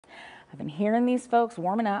I've been hearing these folks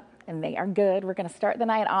warming up, and they are good. We're going to start the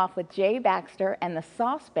night off with Jay Baxter and the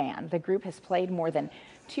S.A.U.C.E Band. The group has played more than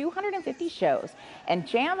 250 shows and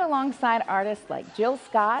jammed alongside artists like Jill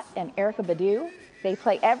Scott and Erykah Badu. They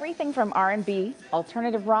play everything from R&B,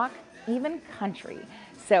 alternative rock, even country.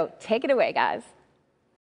 So take it away, guys.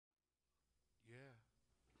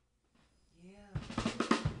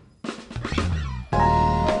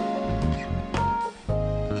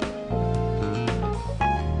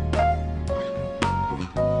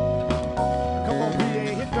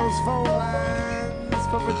 Phone lines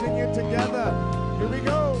for Virginia together. Here we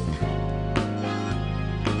go.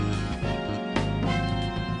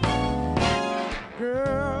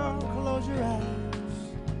 Girl, close your eyes.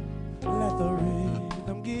 Let the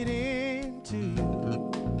rhythm get into you.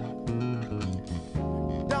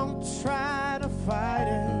 Don't try to fight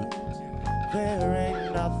it. There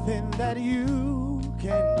ain't nothing that you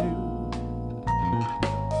can do.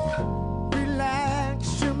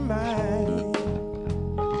 Relax your mind.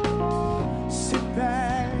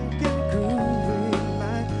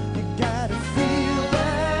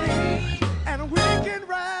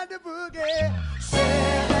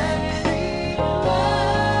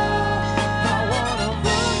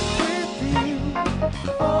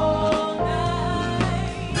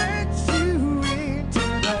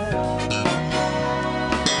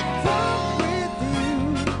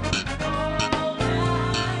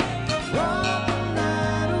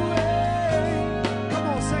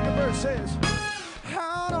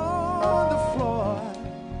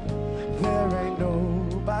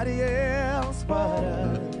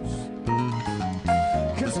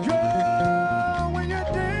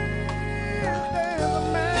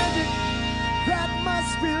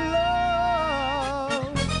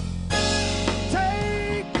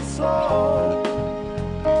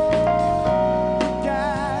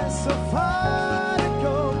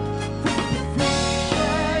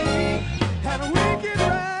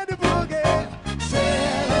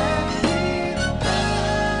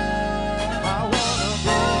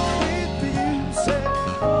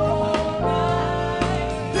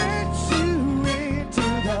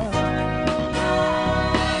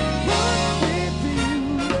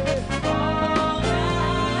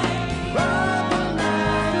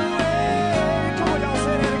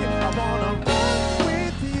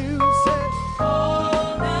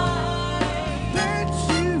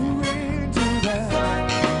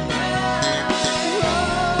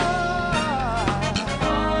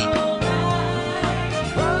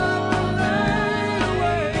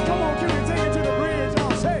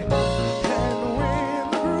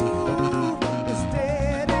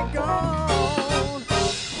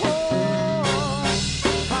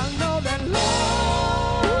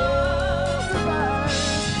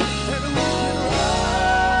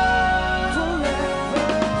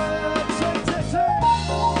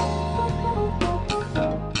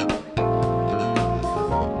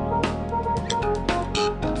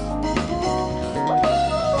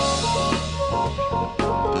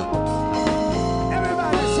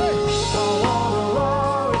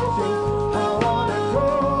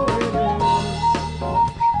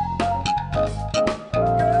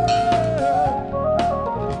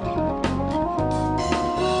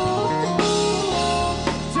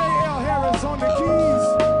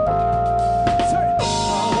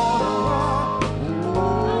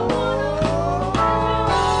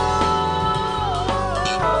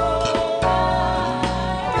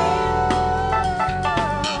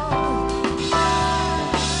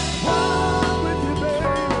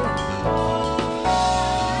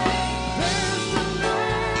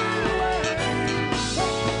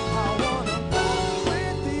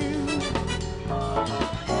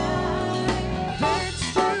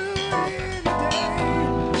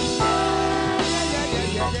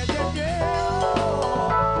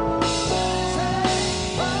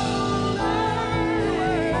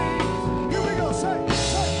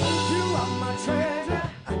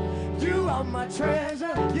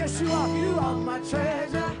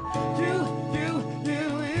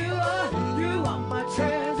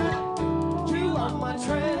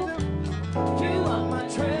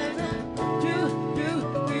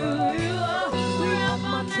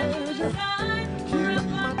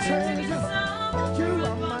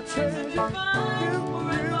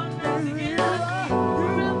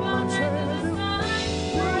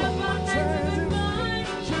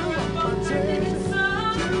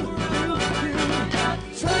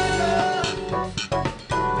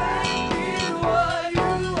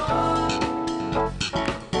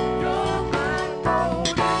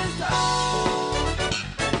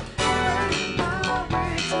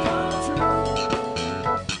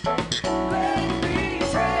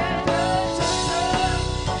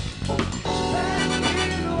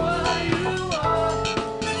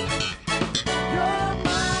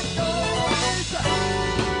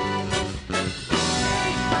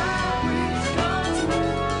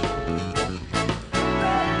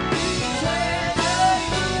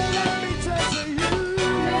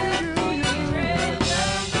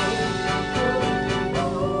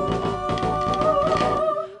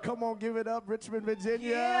 Richmond, Virginia.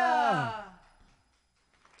 Yeah.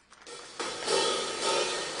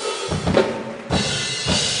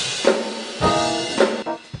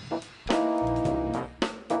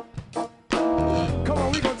 Come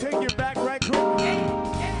on, we gonna take you back right quick.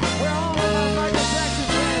 Where all of our Michael Jackson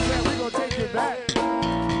fans at, we gonna take you back.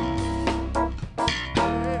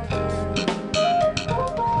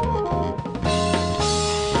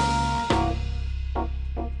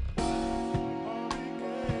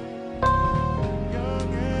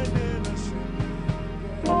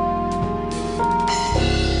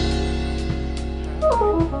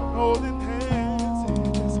 Holding hands, it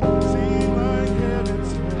just seemed like heaven.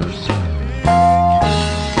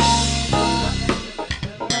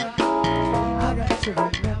 I got to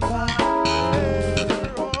remember.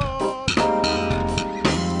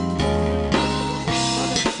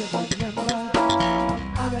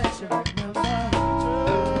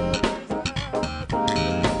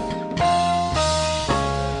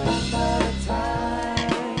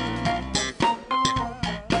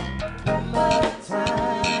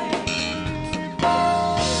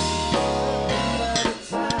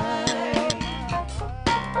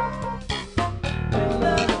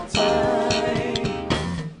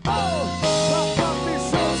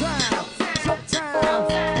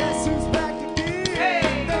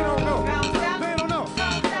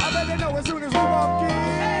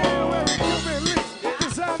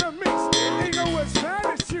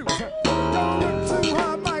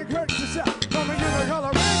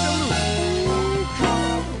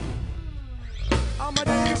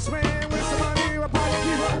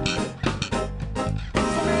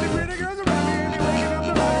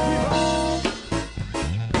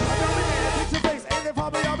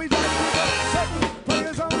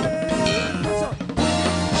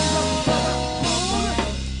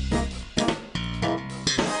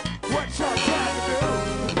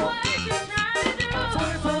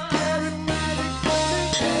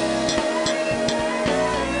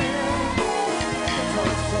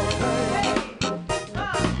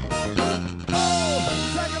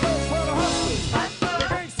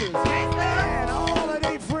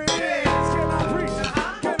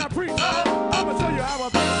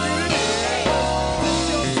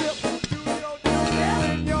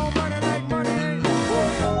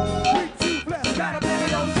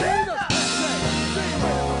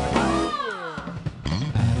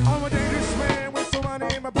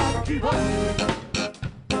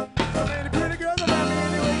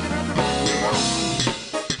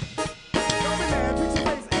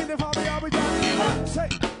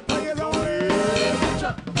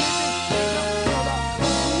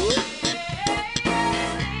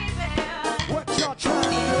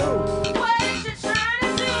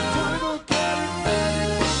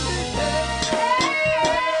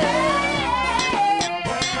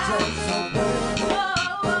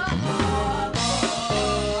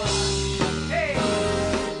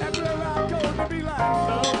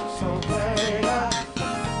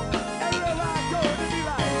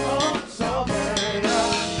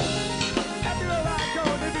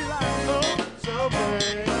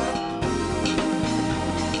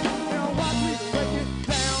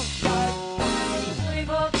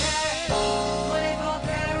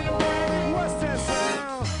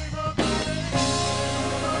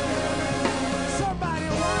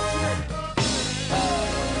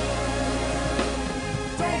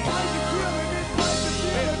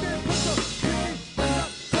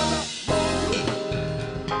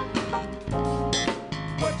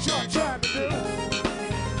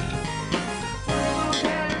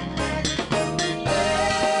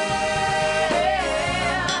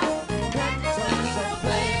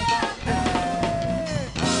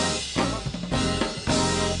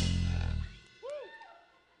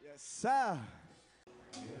 Sir.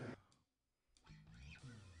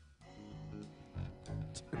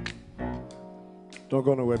 Don't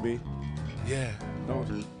go nowhere, B. Yeah.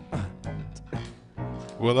 Don't.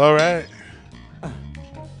 Well, all right.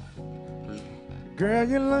 Girl,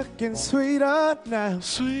 you're looking sweeter now.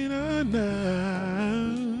 Sweeter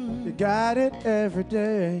now. You got it every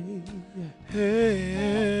day.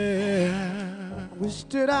 Yeah. Wish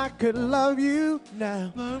that I could love you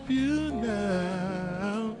now. Love you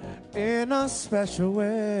now. In a special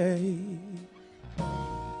way.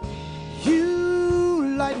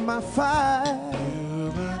 You light my fire.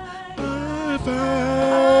 You're my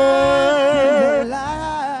fire.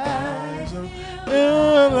 light.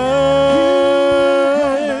 Your light.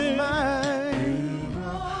 Mine.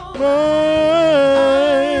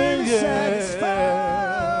 Satisfied.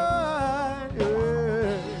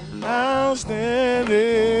 Yeah.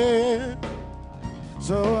 Outstanding.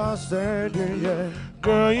 So outstanding, yeah.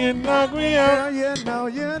 Girl, you You knock me out. You know,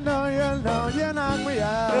 you knock me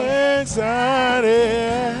out.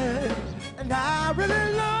 Excited. And I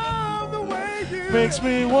really love the way you Makes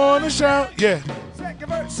me wanna shout. Yeah. Second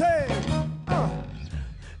verse, say,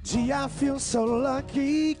 gee, I feel so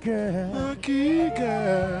lucky, girl, Lucky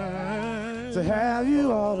girl. to have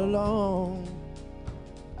you all alone.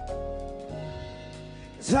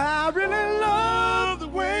 'Cause I really love the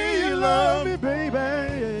way you love me,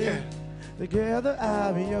 baby. Yeah. Together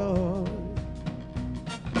I'll be yours.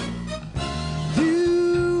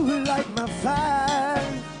 You like my fire.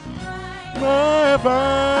 My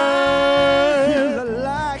vibe. You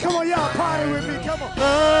like. Come on, y'all, party with me. Come on.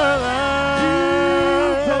 You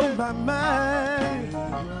blow my mind.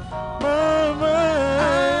 My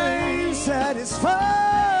mind. I'm satisfied.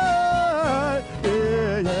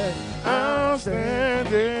 Yeah, yeah.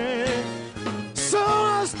 Outstanding. So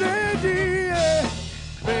outstanding. Yeah.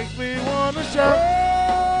 Makes me wanna shout.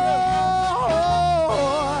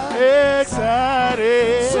 Oh,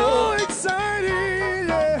 Excited. so exciting.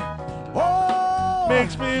 Yeah. Oh,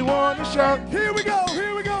 Makes me wanna shout. here we go.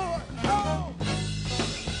 Here we go. Oh.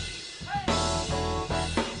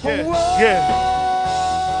 Yeah. Whoa. Yeah.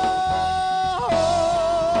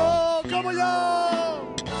 Come on, y'all.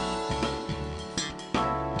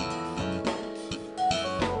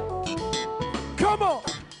 Come on.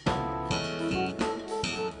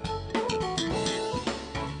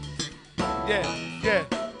 Yeah. Yeah.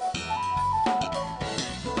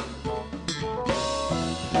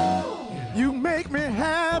 You make me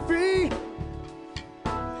happy.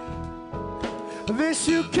 This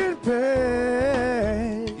you can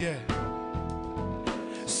pay. Yeah.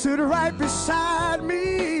 Stood right beside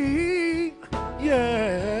me,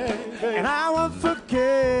 Yeah. and I won't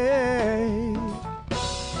forget.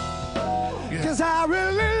 Yeah. 'Cause I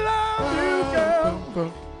really love you, girl.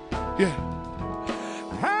 Yeah.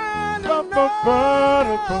 I don't know.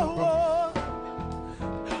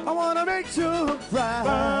 I wanna make you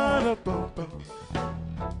proud.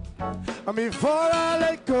 Before I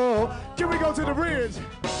let go, can we go to the bridge?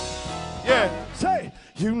 Yeah. Say,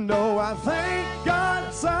 you know I thank God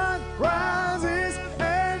the sun rises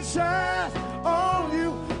and shines on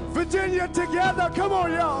you. Virginia together, come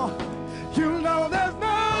on y'all. You know there's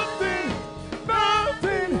nothing,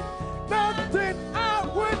 nothing, nothing I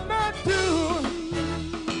would not do.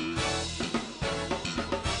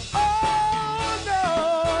 Oh no,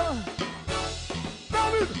 no,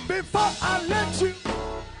 before I let you.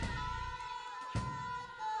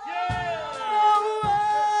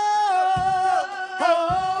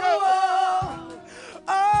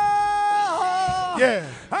 Yeah.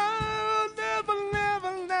 I'll never,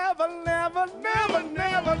 never, never, never, never,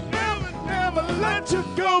 never, never, never let you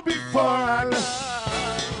go before I let.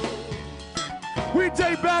 We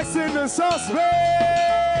J Baxter in the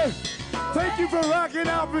S.A.U.C.E. Thank you for rocking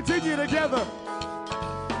out Virginia together.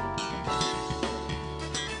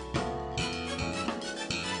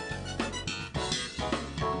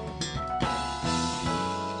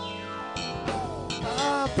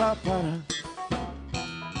 Ba-ba-ba-da.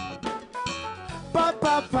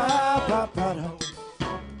 Ba-ba-ba-ba-ba-da.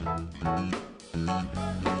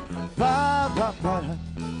 Ba-ba-ba-da.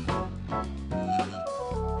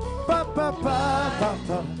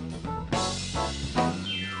 Ba-ba-ba-ba-ba.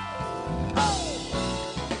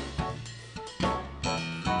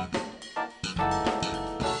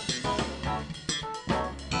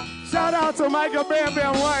 Shout out to Michael Bam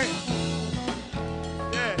Bam White.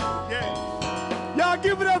 Yeah. Yeah. Y'all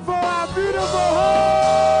give it up for our beautiful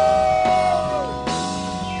home.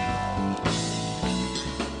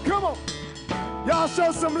 Come on. Y'all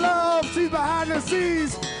show some love. She's behind the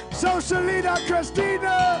scenes. Social leader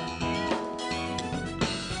Christina.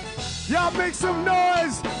 Y'all make some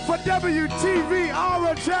noise for WTV,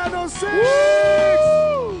 our Channel 6.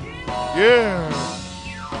 Woo! Yeah.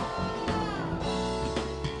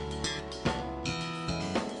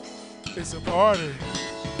 It's a party.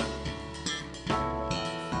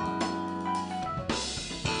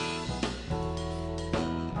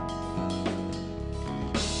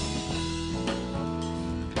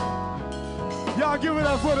 Y'all give it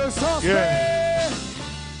up for the sauce. Yeah.